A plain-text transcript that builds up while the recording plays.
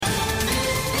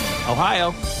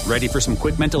Ohio, ready for some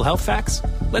quick mental health facts?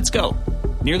 Let's go.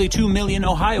 Nearly 2 million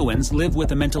Ohioans live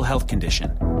with a mental health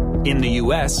condition. In the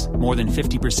U.S., more than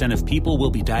 50% of people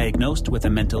will be diagnosed with a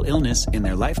mental illness in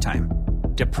their lifetime.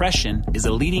 Depression is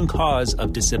a leading cause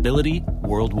of disability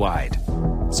worldwide.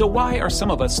 So why are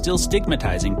some of us still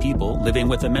stigmatizing people living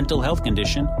with a mental health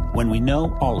condition when we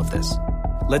know all of this?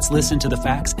 Let's listen to the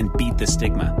facts and beat the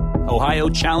stigma. Ohio,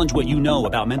 challenge what you know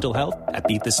about mental health at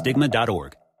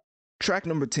beatthestigma.org. Track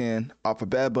number 10 off of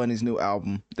Bad Bunny's new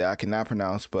album that I cannot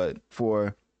pronounce, but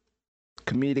for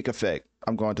comedic effect,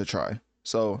 I'm going to try.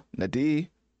 So, Nadi,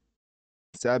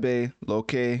 Sabe,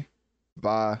 Loke,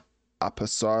 Va, A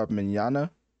Pasar Mañana.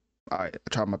 All right, I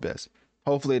tried my best.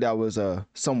 Hopefully that was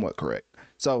somewhat correct.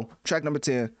 So, track number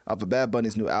 10 off of Bad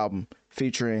Bunny's new album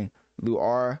featuring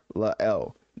Luar La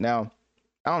L. Now,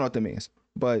 I don't know what that means,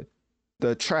 but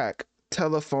the track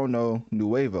Telefono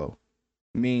Nuevo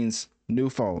means new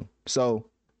phone. So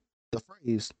the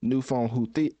phrase new phone who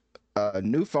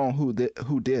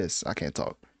this, I can't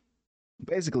talk,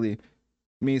 basically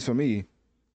means for me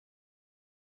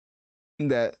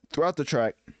that throughout the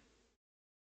track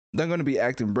they're going to be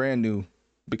acting brand new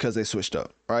because they switched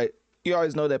up, right? You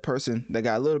always know that person that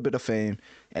got a little bit of fame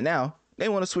and now they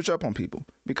want to switch up on people,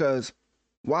 because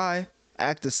why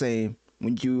act the same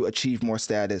when you achieve more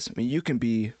status, when you can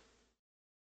be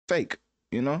fake?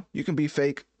 You know, you can be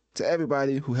fake to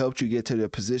everybody who helped you get to the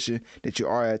position that you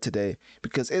are at today,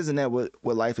 because isn't that what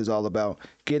life is all about?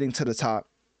 Getting to the top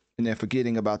and then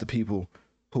forgetting about the people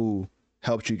who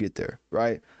helped you get there,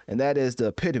 right? And that is the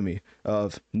epitome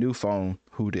of new phone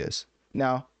who dis.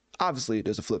 Now, obviously,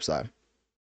 there's a flip side.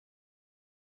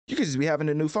 You could just be having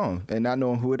a new phone and not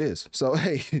knowing who it is. So,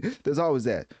 hey, there's always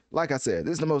that. Like I said,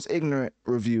 this is the most ignorant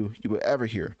review you will ever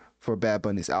hear for Bad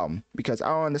Bunny's album, because I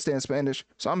don't understand Spanish,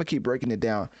 so I'm going to keep breaking it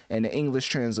down in the English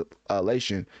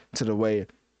translation to the way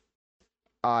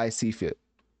I see fit.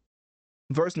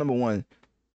 Verse number 1,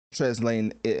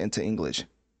 translating it into English.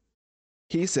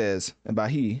 He says, and by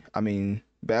he, I mean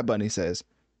Bad Bunny says,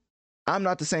 I'm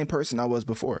not the same person I was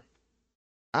before.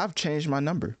 I've changed my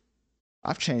number.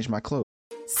 I've changed my clothes.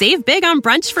 Save big on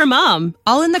brunch for mom,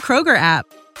 all in the Kroger app.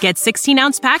 Get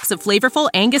 16-ounce packs of flavorful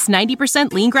Angus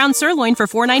 90% lean ground sirloin for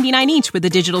 $4.99 each with a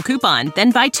digital coupon. Then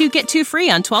buy 2, get 2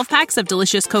 free on 12 packs of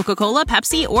delicious Coca-Cola,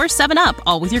 Pepsi, or 7-Up,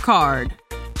 all with your card.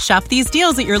 Shop these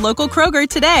deals at your local Kroger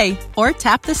today, or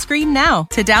tap the screen now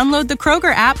to download the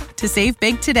Kroger app to save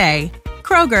big today.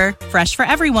 Kroger, fresh for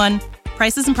everyone.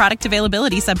 Prices and product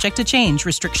availability subject to change.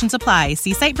 Restrictions apply.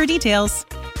 See site for details.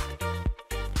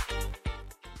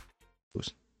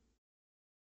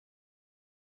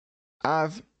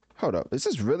 Hold up. Is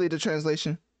this really the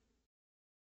translation?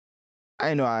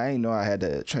 I ain't know I had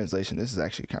the translation. This is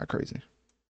actually kind of crazy.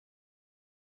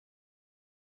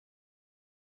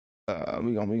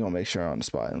 We gonna make sure on the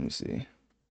spot. Let me see.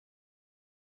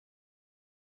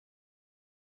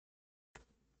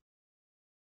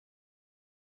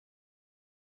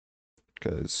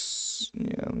 Cause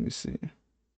yeah, let me see. I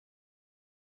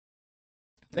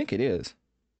think it is.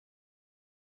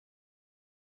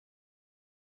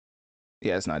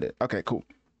 Yeah, it's not it. Okay, cool.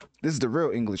 This is the real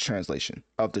English translation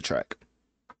of the track.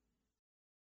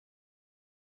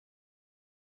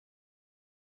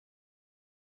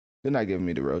 They're not giving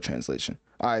me the real translation.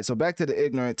 All right, so back to the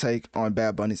ignorant take on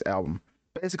Bad Bunny's album.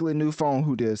 Basically, new phone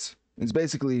who dis. It's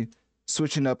basically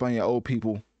switching up on your old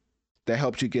people that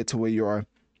helped you get to where you are,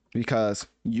 because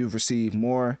you've received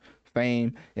more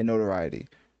fame and notoriety.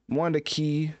 One of the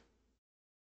key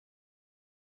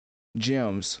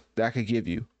gems that I could give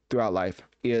you throughout life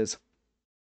is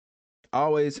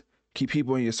always keep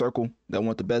people in your circle that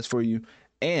want the best for you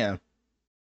and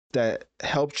that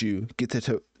helped you get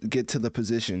to the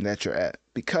position that you're at,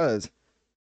 because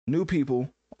new people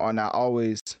are not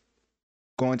always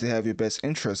going to have your best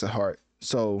interests at heart.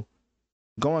 So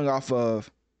going off of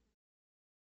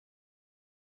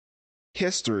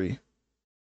history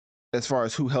as far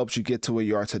as who helped you get to where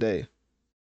you are today,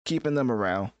 keeping them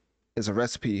around is a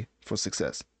recipe for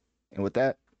success. And with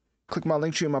that, click my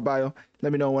link tree in my bio.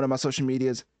 Let me know on one of my social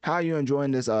medias how you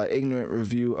enjoying this ignorant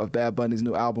review of Bad Bunny's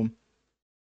new album.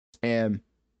 And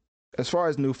as far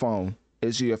as new phone,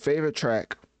 is your favorite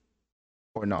track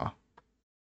or nah?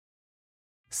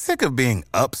 Sick of being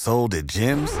upsold at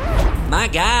gyms? My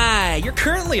guy, you're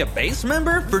currently a base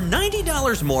member? For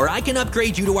 $90 more, I can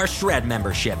upgrade you to our Shred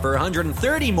membership. For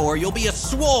 $130 more, you'll be a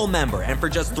Swole member. And for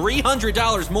just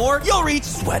 $300 more, you'll reach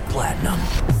Sweat Platinum.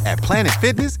 At Planet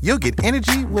Fitness, you'll get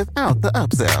energy without the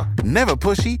upsell. Never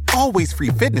pushy, always free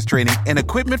fitness training and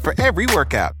equipment for every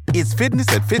workout. It's fitness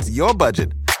that fits your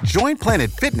budget. Join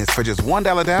Planet Fitness for just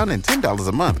 $1 down and $10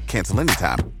 a month. Cancel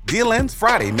anytime. Deal ends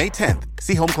Friday, May 10th.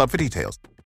 See Home Club for details.